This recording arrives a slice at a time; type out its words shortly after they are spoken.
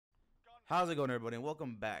How's it going, everybody, and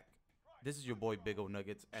welcome back. This is your boy Big O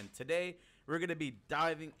Nuggets, and today we're going to be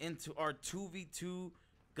diving into our 2v2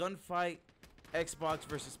 gunfight Xbox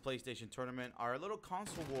versus PlayStation tournament, our little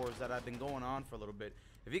console wars that have been going on for a little bit.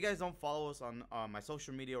 If you guys don't follow us on my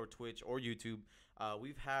social media or Twitch or YouTube,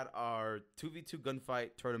 we've had our 2v2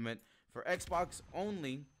 gunfight tournament for Xbox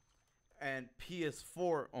only and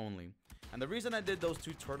Ps4 only. And the reason I did those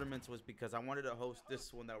two tournaments was because I wanted to host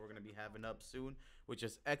this one that we're going to be having up soon, which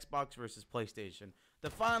is Xbox versus PlayStation, to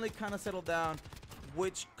finally kind of settle down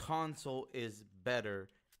which console is better,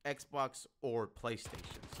 Xbox or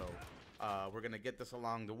PlayStation. So we're going to get this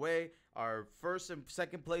along the way. Our first and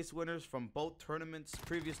second place winners from both tournaments,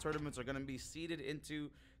 previous tournaments, are going to be seeded into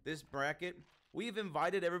this bracket. We've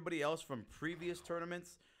invited everybody else from previous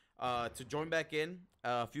tournaments to join back in.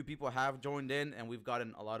 A few people have joined in, and we've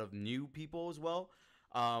gotten a lot of new people as well.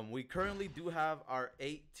 We currently do have our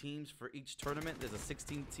 8 teams for each tournament. There's a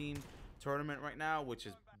 16-team tournament right now, which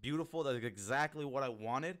is beautiful. That's exactly what I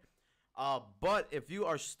wanted. But if you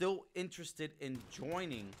are still interested in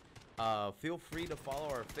joining, feel free to follow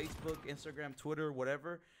our Facebook, Instagram, Twitter,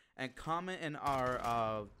 whatever, and comment in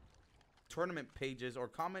our tournament pages, or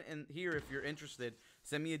comment in here if you're interested.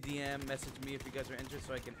 Send me a DM, message me if you guys are interested,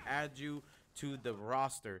 so I can add you to the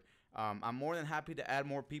roster. I'm more than happy to add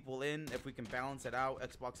more people in if we can balance it out,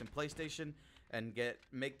 Xbox and PlayStation, and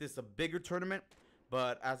make this a bigger tournament.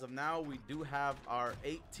 But as of now, we do have our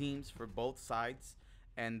 8 teams for both sides,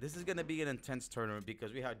 and this is going to be an intense tournament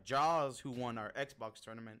because we had Jaws who won our Xbox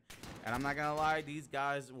tournament, and I'm not gonna lie, these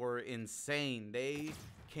guys were insane. They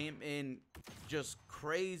came in just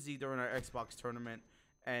crazy during our Xbox tournament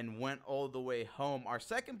and went all the way home. Our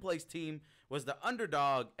second place team was the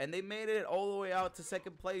underdog, and they made it all the way out to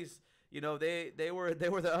second place. You know, they were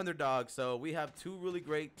the underdog. So we have 2 really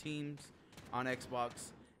great teams on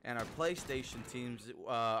Xbox, and our PlayStation teams,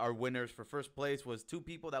 our winners for first place was 2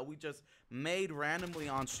 people that we just made randomly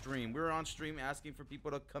on stream. We were on stream asking for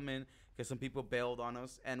people to come in because some people bailed on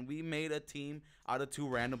us, and we made a team out of 2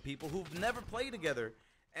 random people who've never played together.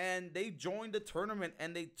 And they joined the tournament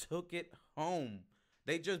and they took it home.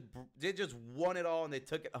 They just won it all and they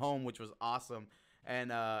took it home, which was awesome.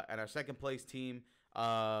 And our second place team,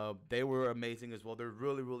 they were amazing as well. They're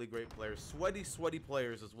really great players, sweaty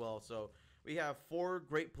players as well. So we have 4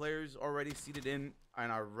 great players already seated in and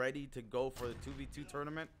are ready to go for the 2v2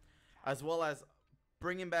 tournament, as well as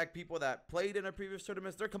bringing back people that played in our previous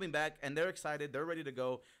tournaments. They're coming back and they're excited. They're ready to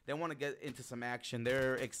go. They want to get into some action.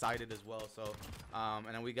 They're excited as well. So, and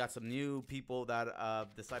then we got some new people that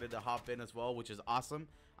decided to hop in as well, which is awesome.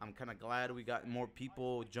 I'm kind of glad we got more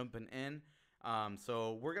people jumping in.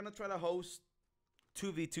 So we're going to try to host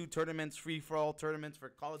 2v2 tournaments, free-for-all tournaments for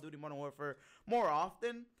Call of Duty Modern Warfare more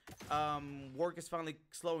often. Work is finally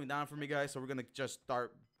slowing down for me, guys. So we're going to just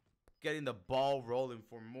start getting the ball rolling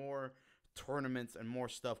for more tournaments and more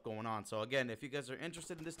stuff going on. So again, if you guys are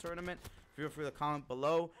interested in this tournament, feel free to comment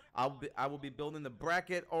below. I will be building the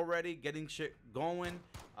bracket already, getting shit going.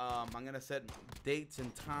 I'm gonna set dates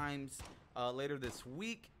and times later this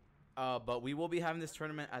week, but we will be having this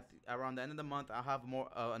tournament at around the end of the month. I'll have more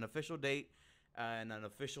an official date and an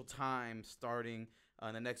official time starting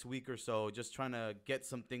in the next week or so. Just trying to get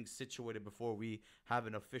some things situated before we have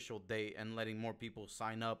an official date, and letting more people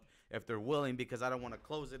sign up if they're willing, because I don't want to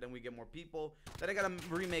close it and we get more people. Then I gotta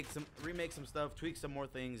remake some stuff, tweak some more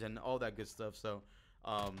things, and all that good stuff. So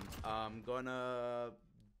I'm gonna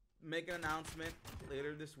make an announcement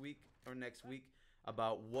later this week or next week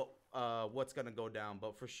about what's gonna go down,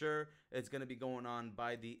 but for sure it's gonna be going on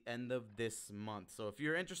by the end of this month. So if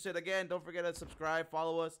you're interested, again, don't forget to subscribe,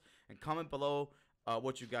 follow us, and comment below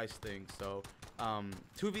what you guys think. So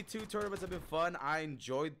 2v2 tournaments have been fun. I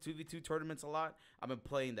enjoyed 2v2 tournaments a lot. I've been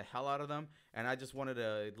playing the hell out of them, and I just wanted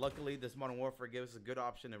to, luckily this Modern Warfare gives us a good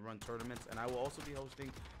option to run tournaments, and I will also be hosting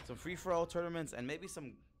some free-for-all tournaments and maybe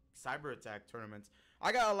some cyber attack tournaments.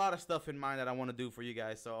 I got a lot of stuff in mind that I want to do for you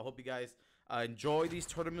guys, so I hope you guys enjoy these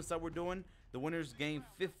tournaments that we're doing. The winners gain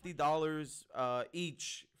 $50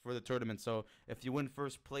 each for the tournament. So if you win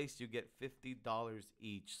first place, you get $50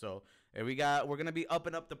 each. So we're gonna be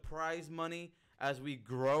upping up the prize money as we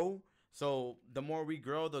grow. So the more we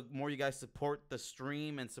grow, the more you guys support the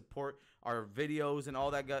stream and support our videos and all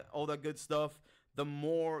that good stuff, the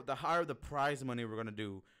higher the prize money we're gonna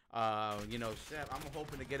do. You know, shit, I'm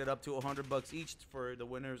hoping to get it up to $100 each for the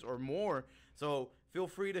winners or more. So feel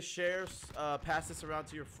free to share, pass this around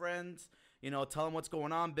to your friends. You know, tell them what's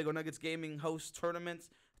going on. Big O Nuggets Gaming hosts tournaments.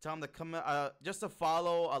 Tell them to come, just to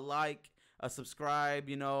follow, a like, a subscribe.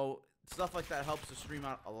 You know, stuff like that helps the stream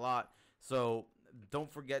out a lot. So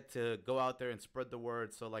don't forget to go out there and spread the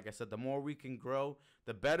word. So like I said, the more we can grow,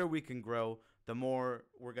 the better we can grow, the more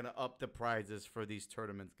we're going to up the prizes for these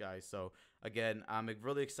tournaments, guys. So, again, I'm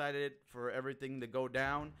really excited for everything to go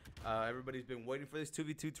down. Everybody's been waiting for these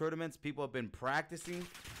 2v2 tournaments. People have been practicing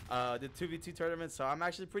the 2v2 tournaments. So, I'm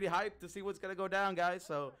actually pretty hyped to see what's going to go down, guys.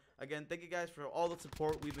 So, again, thank you guys for all the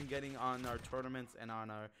support we've been getting on our tournaments and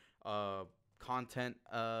on our content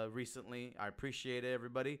recently. I appreciate it,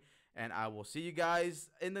 everybody. And I will see you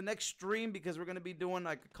guys in the next stream, because we're going to be doing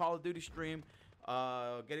like a Call of Duty stream.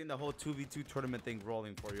 Getting the whole 2v2 tournament thing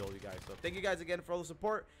rolling for you guys. So thank you guys again for all the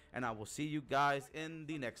support, and I will see you guys in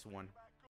the next one.